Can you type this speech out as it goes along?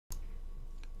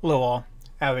Hello all,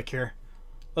 Havoc here.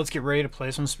 Let's get ready to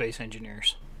play some Space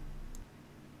Engineers.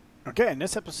 Okay, in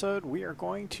this episode we are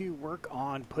going to work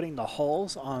on putting the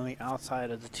hulls on the outside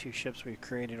of the two ships we've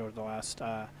created over the last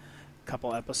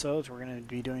couple episodes. We're going to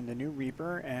be doing the new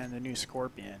Reaper and the new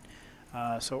Scorpion.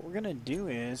 So what we're going to do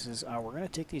is we're going to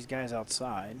take these guys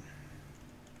outside.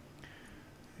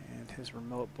 And his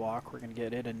remote block, we're going to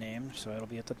get it a name, so it'll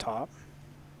be at the top.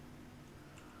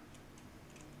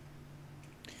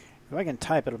 If I can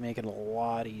type, it'll make it a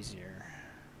lot easier.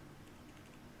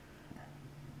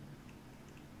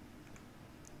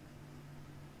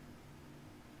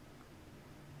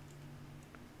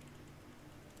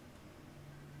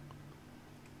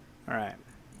 Alright.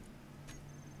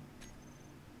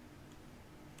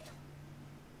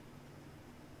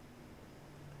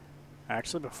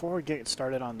 Actually, before we get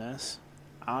started on this,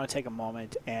 I want to take a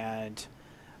moment and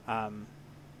I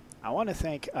want to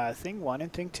thank Thing 1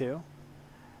 and Thing 2.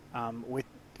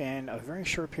 Within a very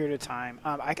short period of time,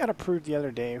 I got approved the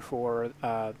other day for,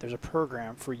 there's a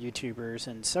program for YouTubers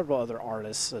and several other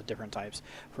artists of different types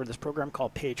for this program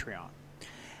called Patreon.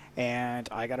 And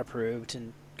I got approved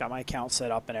and got my account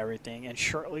set up and everything, and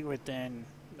shortly within,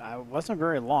 it wasn't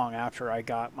very long after I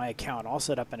got my account all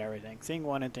set up and everything, Thing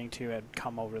 1 and Thing 2 had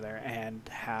come over there and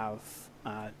have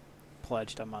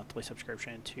pledged a monthly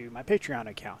subscription to my Patreon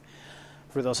account.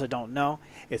 For those that don't know,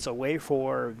 it's a way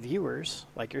for viewers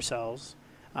like yourselves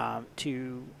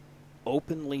to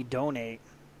openly donate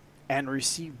and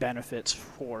receive benefits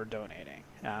for donating.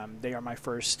 They are my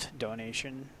first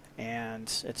donation, and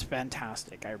it's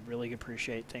fantastic. I really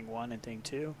appreciate Thing 1 and Thing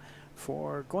 2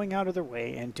 for going out of their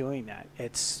way and doing that.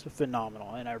 It's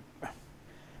phenomenal, and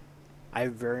I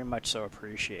very much so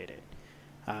appreciate it.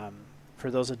 For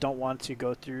those that don't want to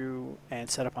go through and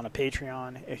set up on a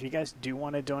Patreon, if you guys do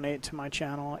want to donate to my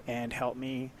channel and help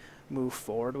me move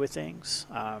forward with things,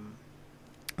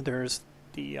 there's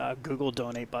the Google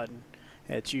donate button.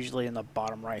 It's usually in the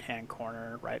bottom right hand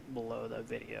corner right below the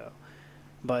video.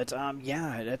 But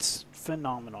yeah, it's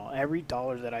phenomenal. Every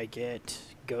dollar that I get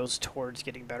goes towards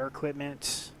getting better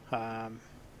equipment. Yeah,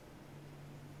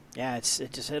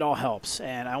 it all helps,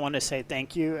 and I want to say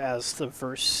thank you as the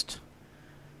first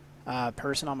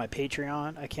person on my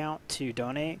Patreon account to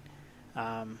donate.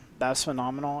 That's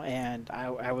phenomenal, and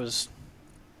I was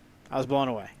blown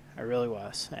away. I really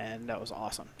was, and that was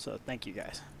awesome. So thank you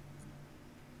guys.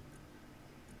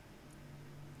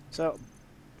 So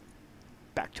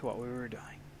back to what we were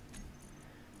doing.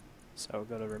 So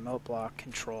go to remote block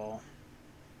control.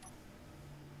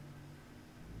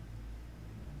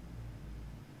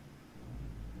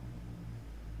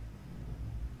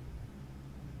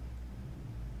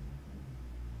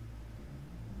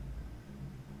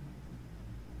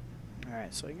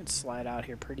 Alright, so you can slide out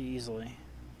here pretty easily.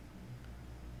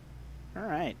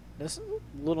 Alright, this is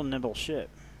a little nimble ship.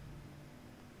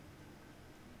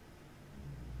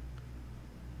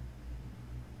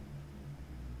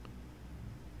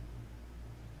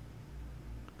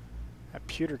 That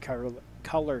pewter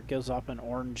color gives off an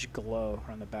orange glow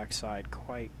on the backside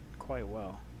quite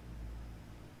well.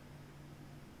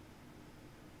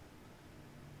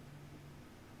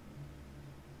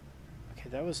 Okay,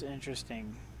 that was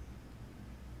interesting.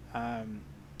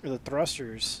 The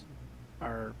thrusters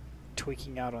are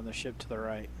tweaking out on the ship to the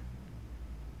right.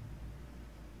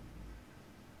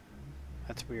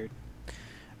 That's weird.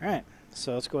 Alright,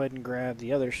 so let's go ahead and grab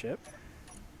the other ship.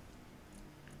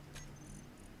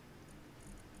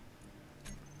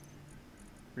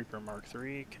 Reaper Mark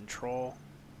III, control.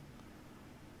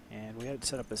 And we haven't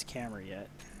set up his camera yet,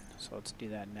 so let's do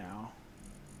that now.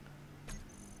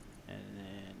 And then...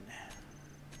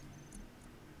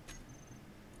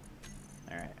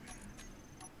 Alright.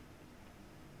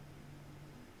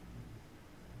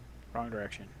 Wrong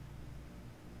direction.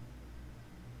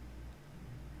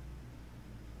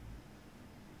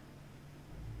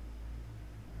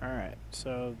 Alright,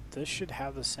 so this should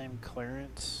have the same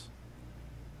clearance.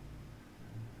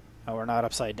 Oh, we're not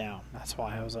upside down. That's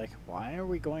why I was like, why are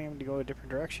we going to go a different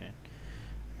direction?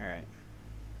 Alright.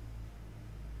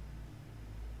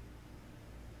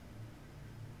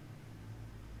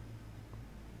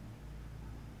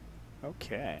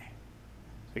 Okay.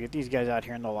 So get these guys out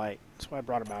here in the light. That's why I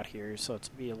brought them out here, so it's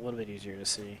be a little bit easier to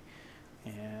see.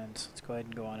 And let's go ahead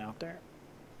and go on out there.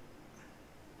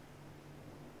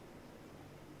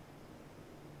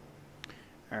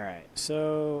 Alright,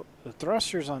 so the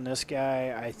thrusters on this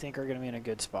guy I think are going to be in a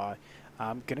good spot.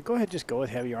 I'm going to go ahead and just go with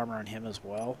heavy armor on him as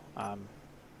well. A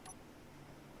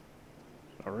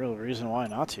real reason why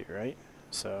not to, right?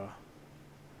 So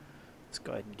let's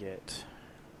go ahead and get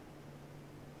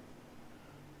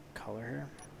color here.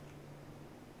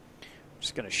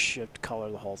 Just gonna shift color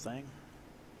the whole thing.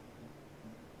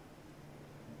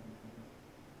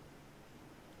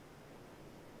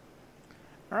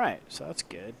 Alright, so that's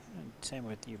good. And same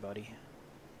with you, buddy.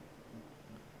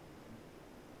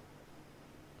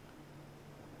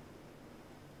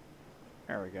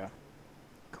 There we go.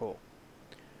 Cool.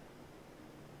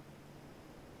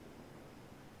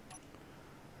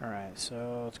 Alright,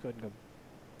 so let's go ahead and go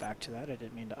back to that. I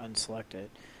didn't mean to unselect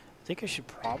it. I think I should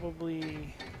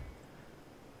probably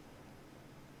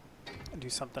do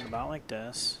something about like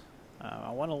this.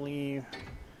 I want to leave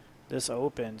this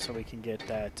open so we can get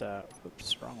that,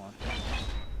 oops, wrong one.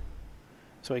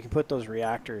 So we can put those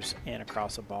reactors in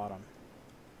across the bottom.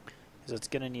 Because it's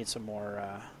going to need some more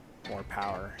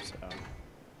power, so.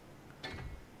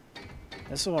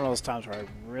 This is one of those times where I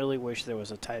really wish there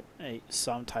was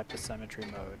some type of symmetry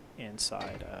mode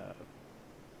inside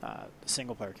the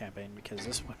single-player campaign, because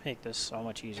this would make this so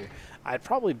much easier. I'd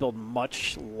probably build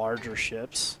much larger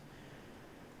ships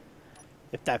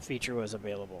if that feature was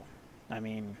available. I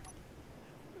mean,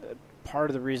 part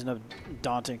of the reason of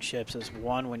daunting ships is,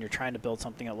 one, when you're trying to build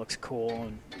something that looks cool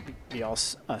and be all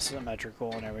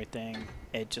symmetrical and everything,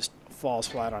 it just falls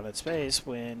flat on its face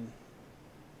when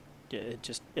it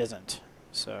just isn't.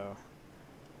 So,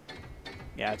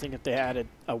 yeah, I think if they added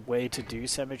a way to do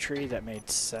symmetry that made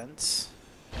sense,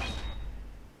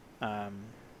 that'd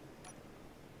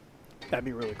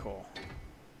be really cool.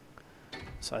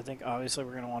 So I think obviously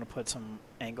we're going to want to put some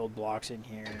angled blocks in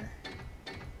here.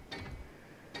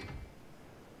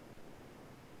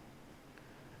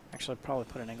 Actually, I'd probably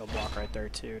put an angled block right there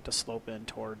too to slope in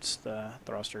towards the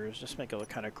thrusters, just make it look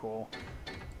kind of cool.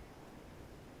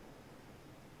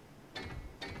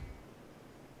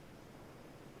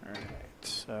 Alright,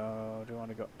 so do we want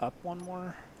to go up one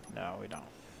more? No, we don't.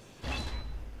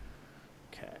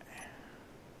 Okay.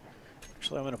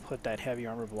 Actually, I'm going to put that heavy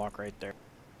armor block right there.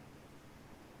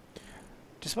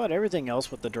 Just about everything else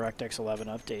with the DirectX 11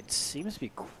 update seems to be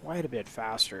quite a bit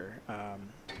faster.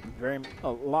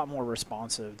 A lot more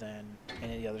responsive than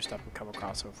any of the other stuff we've come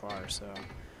across so far, so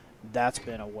that's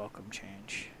been a welcome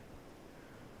change.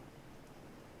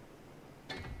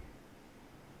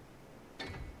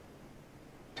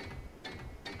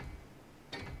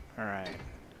 Alright.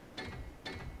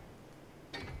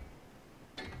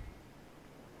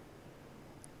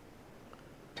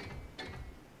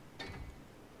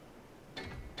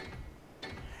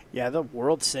 Yeah, the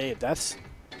world saved. That's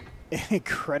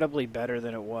incredibly better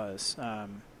than it was. Oh.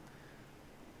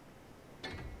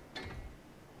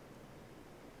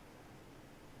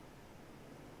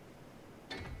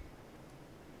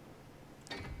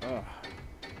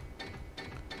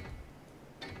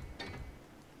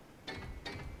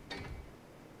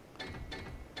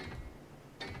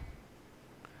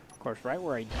 Of course, right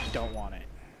where I don't want it.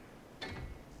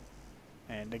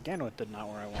 And again with the not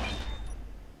where I want it.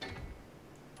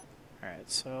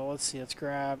 Alright, so let's see, let's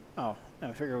grab... Oh,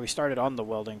 I figure we started on the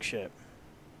welding ship.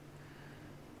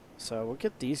 So we'll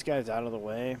get these guys out of the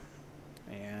way.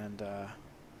 And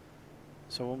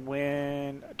so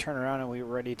when I turn around and we're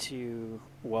ready to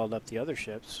weld up the other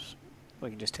ships, we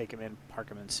can just take them in, park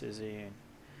them in Sizzy, and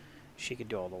she can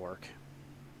do all the work.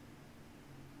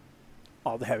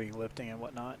 All the heavy lifting and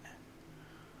whatnot.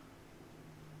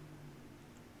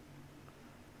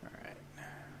 Alright.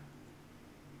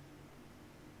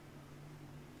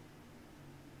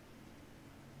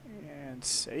 And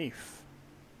safe.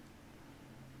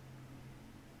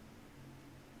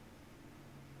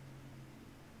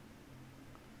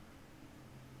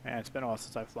 Man, it's been a while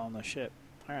since I've flown this ship.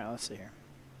 Alright, let's see here.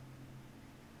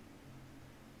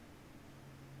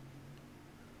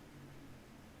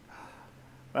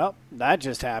 Well, that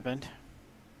just happened.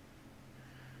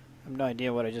 I have no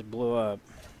idea what I just blew up.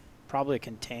 Probably a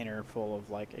container full of,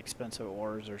 like, expensive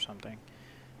ores or something.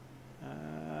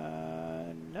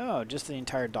 No, just the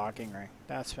entire docking ring.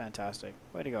 That's fantastic.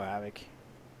 Way to go, Havoc.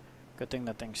 Good thing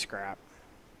that thing's scrap.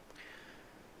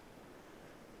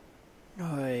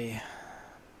 Oy.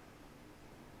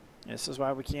 This is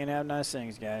why we can't have nice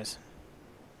things, guys.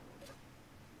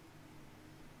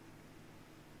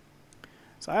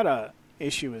 So I had a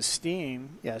issue with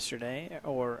Steam yesterday,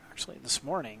 or actually this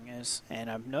morning, and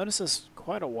I've noticed this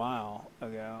quite a while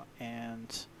ago, and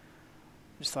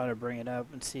just thought I'd bring it up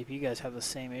and see if you guys have the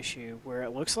same issue, where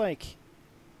it looks like,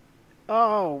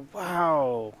 oh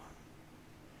wow,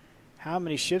 how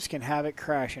many ships can Havoc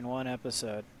crash in one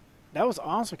episode? That was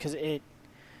awesome, because it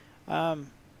a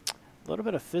little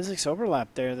bit of physics overlap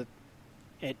there, that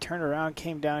it turned around,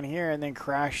 came down here, and then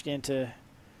crashed into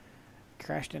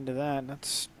that.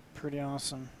 That's pretty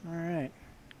awesome. Alright.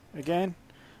 Again,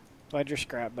 glad you're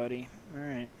scrap, buddy.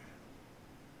 Alright.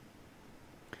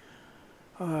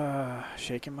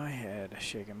 Shaking my head,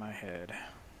 shaking my head.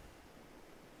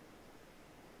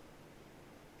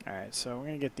 Alright, so we're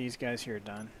going to get these guys here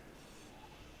done.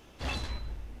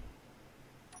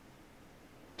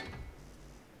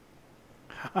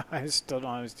 I still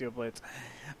don't have steel plates.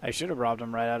 I should have robbed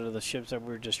them right out of the ships that we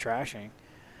were just trashing.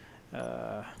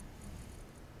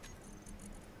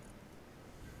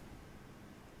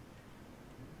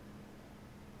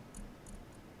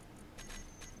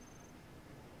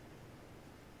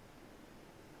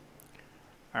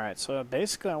 Alright, so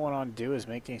basically what I want to do is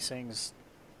make these things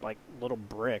like little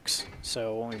bricks.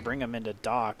 So when we bring them into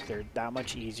dock, they're that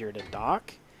much easier to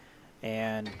dock.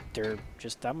 And they're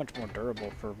just that much more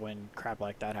durable for when crap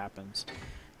like that happens.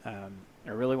 I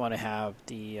really want to have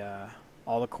the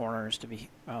all the corners to be...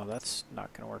 Oh, that's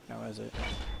not going to work now, is it?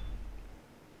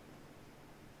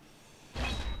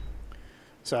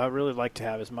 So I'd really like to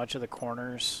have as much of the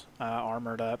corners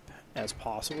armored up as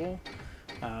possible.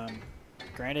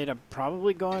 Granted, I'm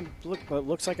probably going... It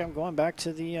looks like I'm going back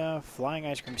to the flying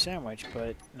ice cream sandwich,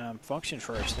 but function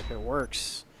first. If it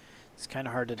works, it's kind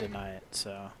of hard to deny it,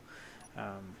 so...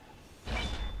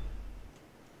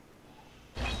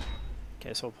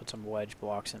 Okay, so we'll put some wedge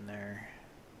blocks in there.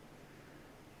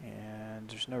 And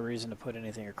there's no reason to put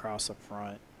anything across the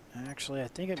front. Actually, I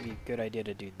think it'd be a good idea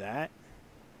to do that.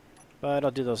 But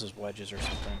I'll do those as wedges or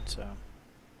something, so...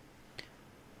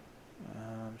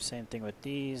 same thing with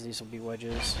these. These will be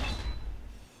wedges.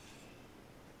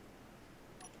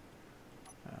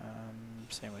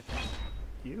 Same with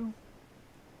you?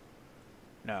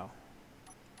 No.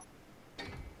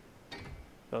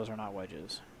 Those are not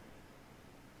wedges.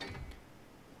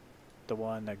 The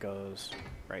one that goes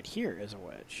right here is a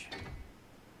wedge.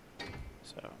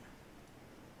 So,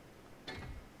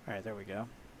 alright, there we go.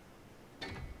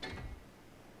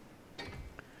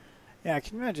 Yeah, I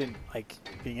can imagine, like,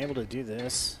 being able to do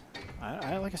this.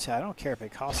 Like I said, I don't care if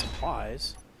it costs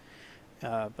supplies,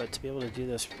 but to be able to do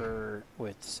this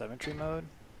with symmetry mode.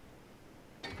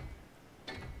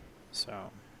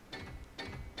 So,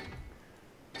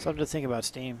 something to think about.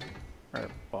 Steam, or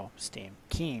well,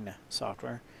 Keen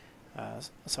software.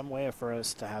 Some way for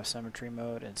us to have symmetry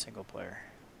mode and single player.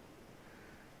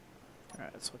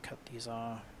 Alright, so we'll cut these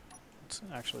off. Let's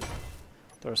actually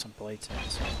throw some plates in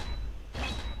so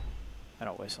I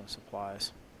don't waste some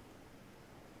supplies.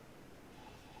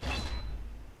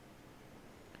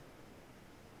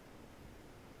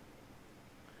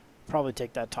 Probably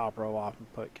take that top row off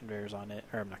and put conveyors on it,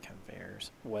 or not conveyors,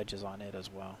 wedges on it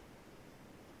as well.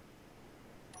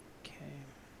 Okay.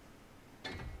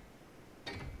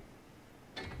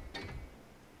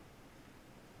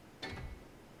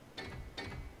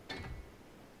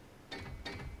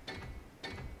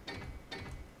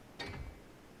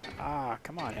 Ah,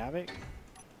 come on, Havoc.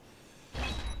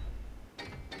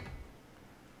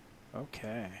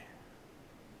 Okay.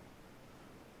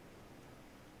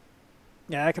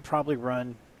 Yeah, I could probably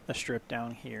run a strip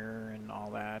down here and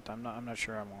all that. I'm not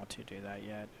sure I want to do that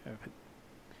yet. If it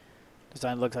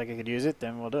design looks like I could use it,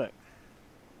 then we'll do it.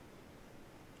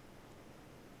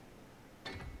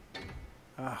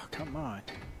 Oh, come on.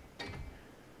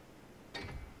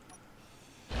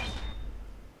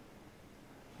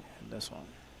 And this one.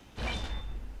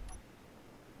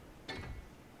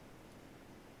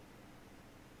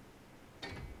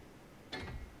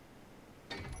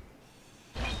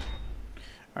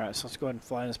 Alright, so let's go ahead and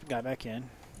fly this guy back in.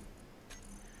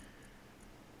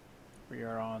 We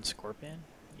are on Scorpion.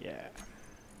 Yeah.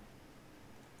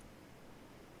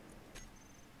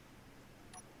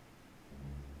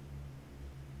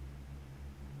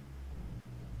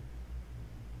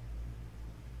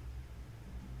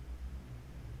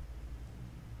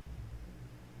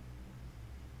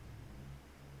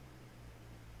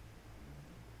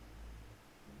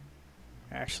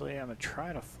 Actually, I'm going to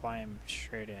try to fly him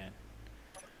straight in.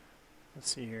 Let's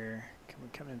see here. Can we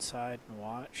come inside and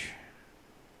watch?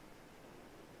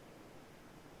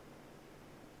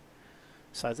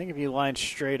 So I think if you line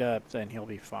straight up, then he'll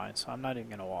be fine. So I'm not even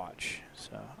going to watch.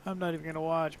 So I'm not even going to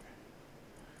watch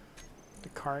the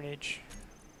carnage.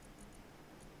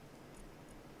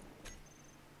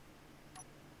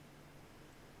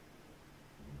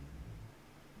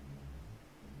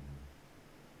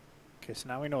 Okay, so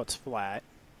now we know it's flat.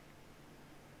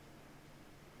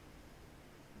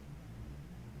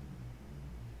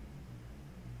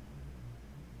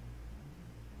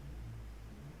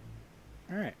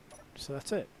 Alright, so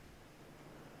that's it.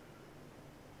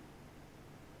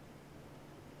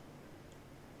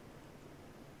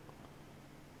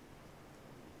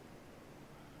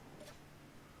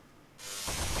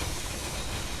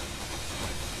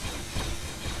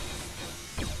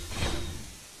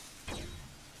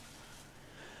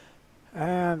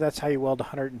 That's how you weld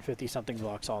 150 something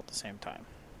blocks all at the same time.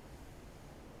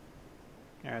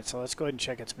 Alright, so let's go ahead and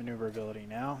check its maneuverability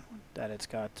now that it's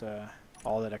got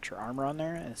all that extra armor on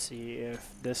there, and see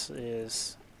if this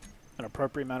is an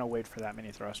appropriate amount of weight for that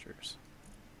many thrusters.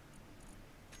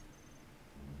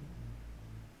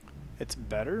 It's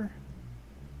better.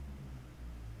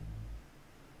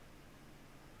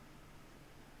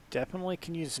 Definitely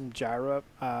can use some gyro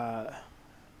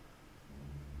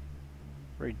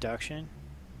reduction.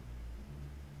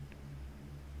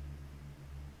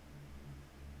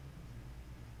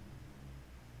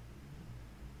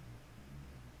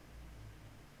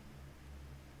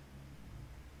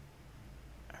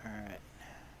 Alright.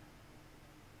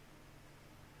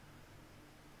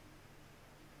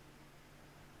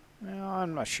 Well,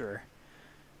 I'm not sure.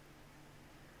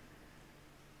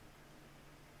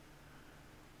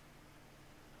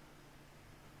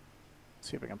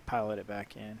 See if I can pilot it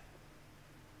back in.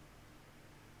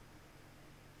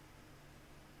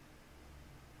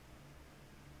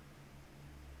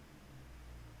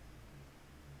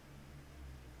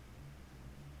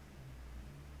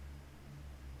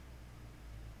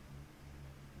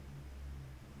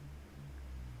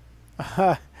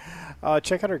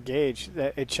 Check out our gauge.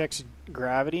 It checks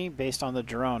gravity based on the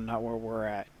drone, not where we're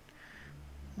at.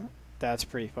 That's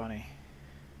pretty funny.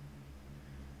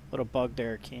 Little bug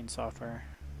there, Keen software.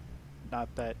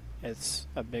 Not that it's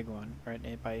a big one,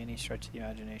 right, by any stretch of the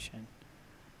imagination.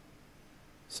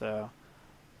 So,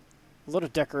 a little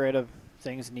decorative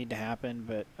things need to happen,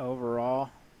 but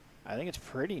overall, I think it's a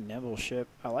pretty nimble ship.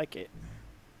 I like it.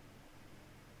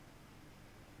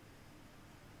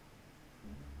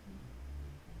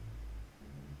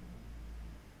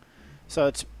 So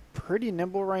it's pretty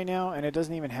nimble right now, and it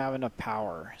doesn't even have enough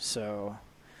power. So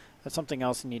that's something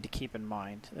else you need to keep in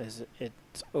mind, is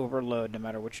it's overload no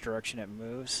matter which direction it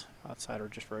moves, outside or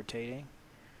just rotating.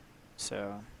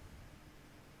 So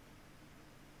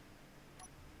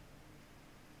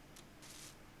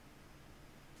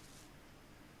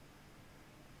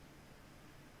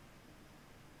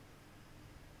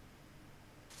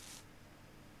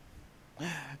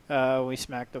we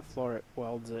smack the floor, it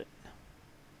welds it.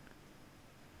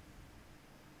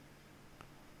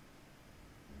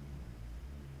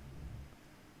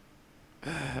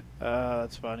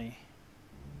 That's funny.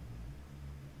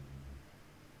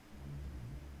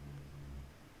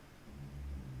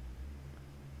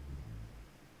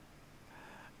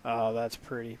 Oh, that's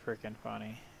pretty freaking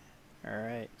funny.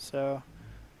 Alright, so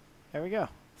there we go.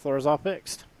 Floor is all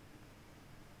fixed.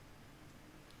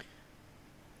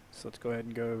 So let's go ahead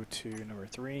and go to number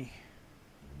 3.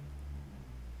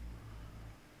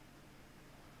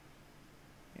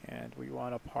 And we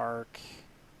want to park...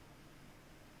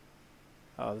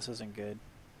 Oh, this isn't good.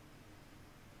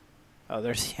 Oh,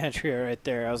 there's the Andrea right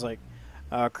there. I was like,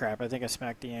 oh crap, I think I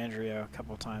smacked the Andrea a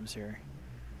couple times here.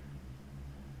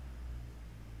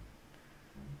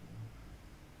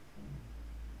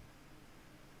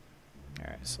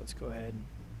 Alright, so let's go ahead and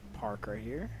park right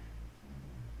here.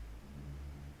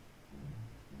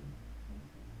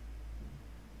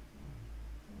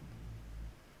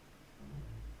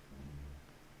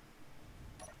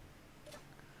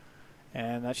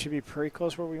 And that should be pretty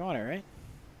close where we want it, right?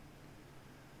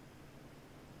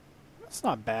 That's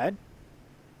not bad.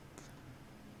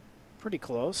 Pretty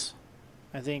close.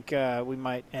 I think we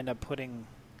might end up putting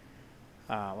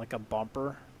like a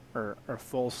bumper or a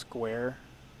full square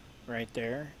right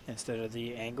there instead of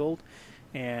the angled,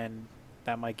 and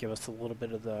that might give us a little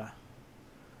bit of the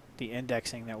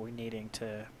indexing that we're needing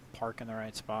to park in the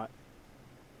right spot.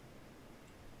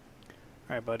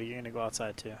 Alright buddy, you're gonna go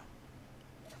outside too.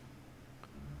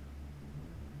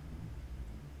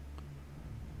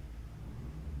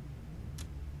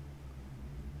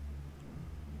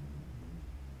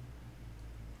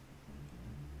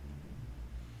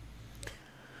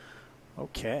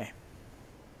 Okay.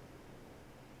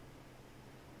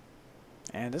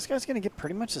 And this guy's going to get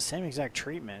pretty much the same exact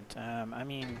treatment. I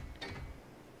mean,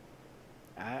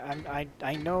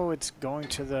 I know it's going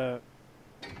to the...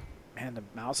 Man, the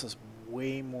mouse is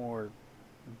way more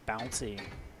bouncy.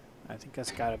 I think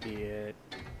that's got to be it.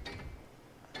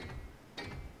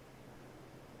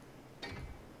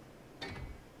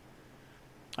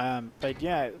 But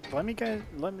yeah, let me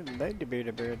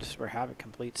just for Havoc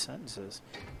complete sentences.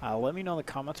 Let me know in the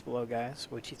comments below, guys,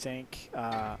 what you think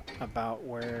about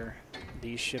where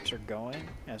these ships are going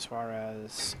as far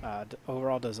as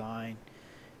overall design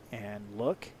and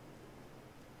look.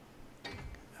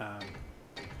 I'd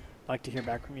like to hear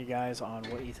back from you guys on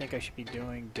what you think I should be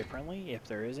doing differently, if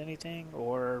there is anything,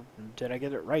 or did I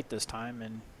get it right this time,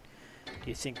 and do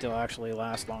you think they'll actually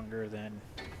last longer than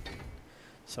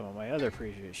some of my other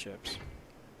previous ships.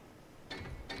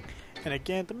 And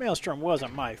again, the Maelstrom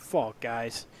wasn't my fault,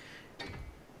 guys.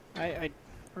 I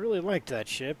really liked that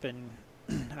ship, and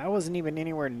I wasn't even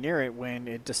anywhere near it when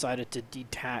it decided to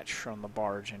detach from the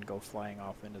barge and go flying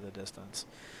off into the distance.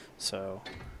 So,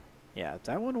 yeah,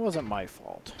 that one wasn't my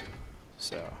fault.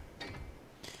 So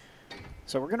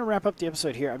we're going to wrap up the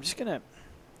episode here. I'm just going to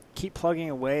keep plugging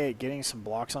away at getting some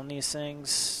blocks on these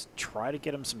things, try to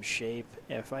get them some shape.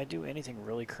 If I do anything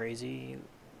really crazy,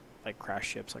 like crash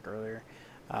ships like earlier,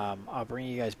 I'll bring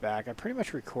you guys back. I pretty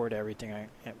much record everything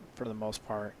for the most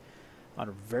part.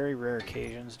 On very rare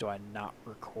occasions do I not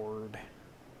record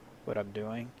what I'm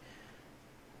doing.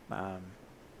 I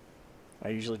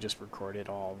usually just record it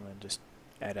all and then just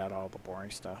add out all the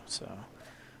boring stuff. So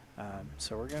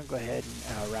we're going to go ahead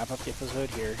and wrap up the episode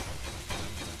here.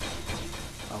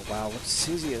 Oh wow, look,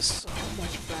 Susie is so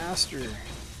much faster.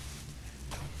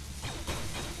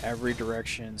 Every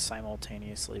direction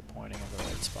simultaneously pointing in the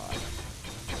right spot.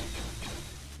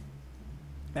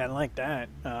 And like that,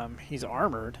 he's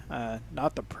armored.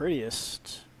 Not the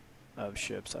prettiest of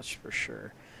ships, that's for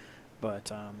sure.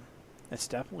 But it's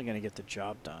definitely going to get the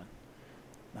job done.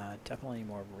 Definitely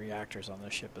more reactors on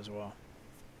this ship as well.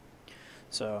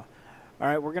 So,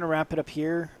 alright, we're going to wrap it up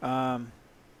here.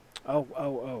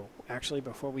 Actually,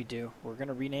 before we do, we're going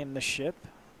to rename the ship.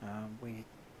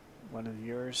 One of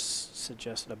yours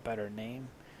suggested a better name.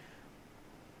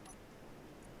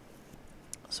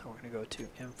 So we're going to go to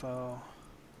info.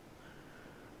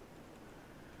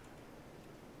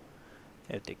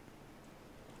 If the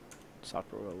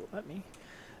software will let me.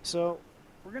 So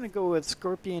we're going to go with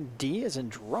Scorpion D as in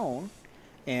drone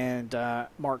and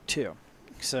Mark II.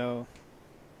 So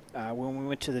when we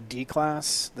went to the D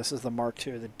class, this is the Mark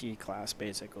II of the D class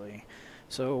basically.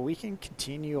 So we can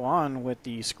continue on with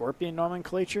the Scorpion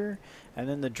nomenclature and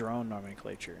then the drone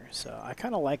nomenclature. So I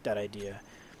kind of like that idea.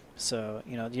 So,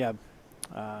 you know, yeah,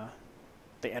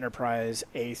 the Enterprise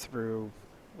A through,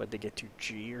 what they get to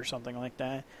G or something like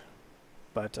that.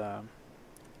 But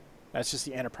that's just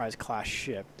the Enterprise class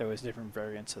ship. There was different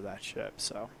variants of that ship.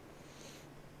 So,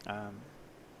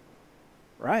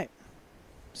 right.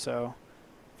 So,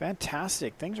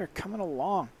 fantastic. Things are coming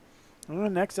along. In the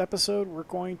next episode, we're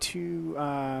going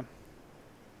to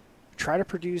try to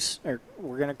produce, or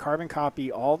we're going to carbon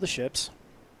copy all the ships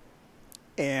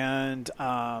and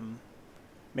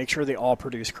make sure they all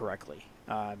produce correctly,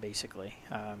 basically.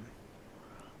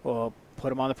 We'll put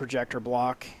them on the projector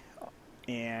block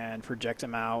and project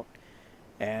them out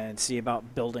and see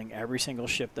about building every single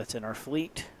ship that's in our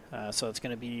fleet. So it's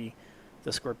going to be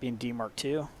the Scorpion D Mark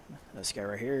II, this guy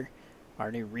right here,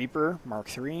 our new Reaper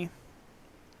Mark III.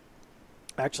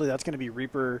 Actually, that's going to be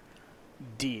Reaper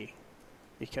D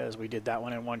because we did that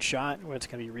one in one shot. It's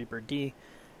going to be Reaper D.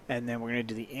 And then we're going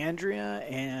to do the Andrea,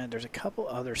 and there's a couple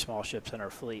other small ships in our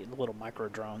fleet, little micro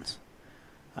drones.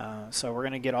 So we're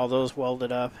going to get all those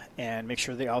welded up and make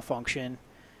sure they all function.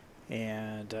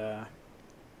 And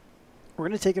we're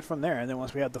going to take it from there. And then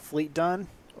once we have the fleet done,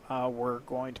 we're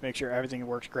going to make sure everything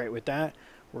works great with that.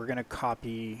 We're going to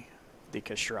copy the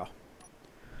Kestrel.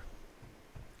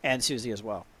 And Susie as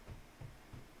well.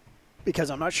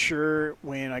 Because I'm not sure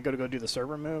when I go to do the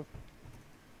server move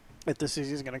if the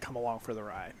Susie is going to come along for the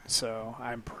ride. So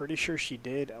I'm pretty sure she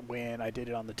did when I did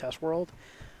it on the test world.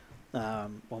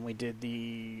 When we did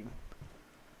the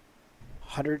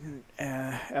 100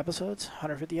 episodes,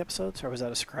 150 episodes, or was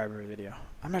that a subscriber video?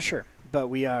 I'm not sure. But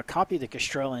we copied the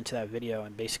Kestrel into that video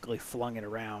and basically flung it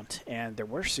around. And there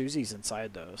were Susies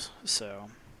inside those. So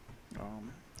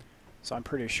I'm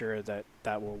pretty sure that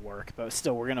will work. But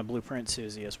still, we're going to blueprint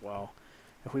Susie as well.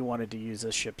 If we wanted to use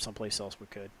this ship someplace else, we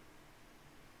could.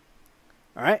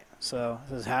 Alright, so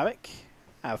this is Havoc.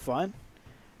 Have fun.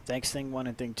 Thanks, Thing 1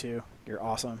 and Thing 2. You're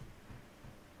awesome.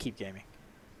 Keep gaming.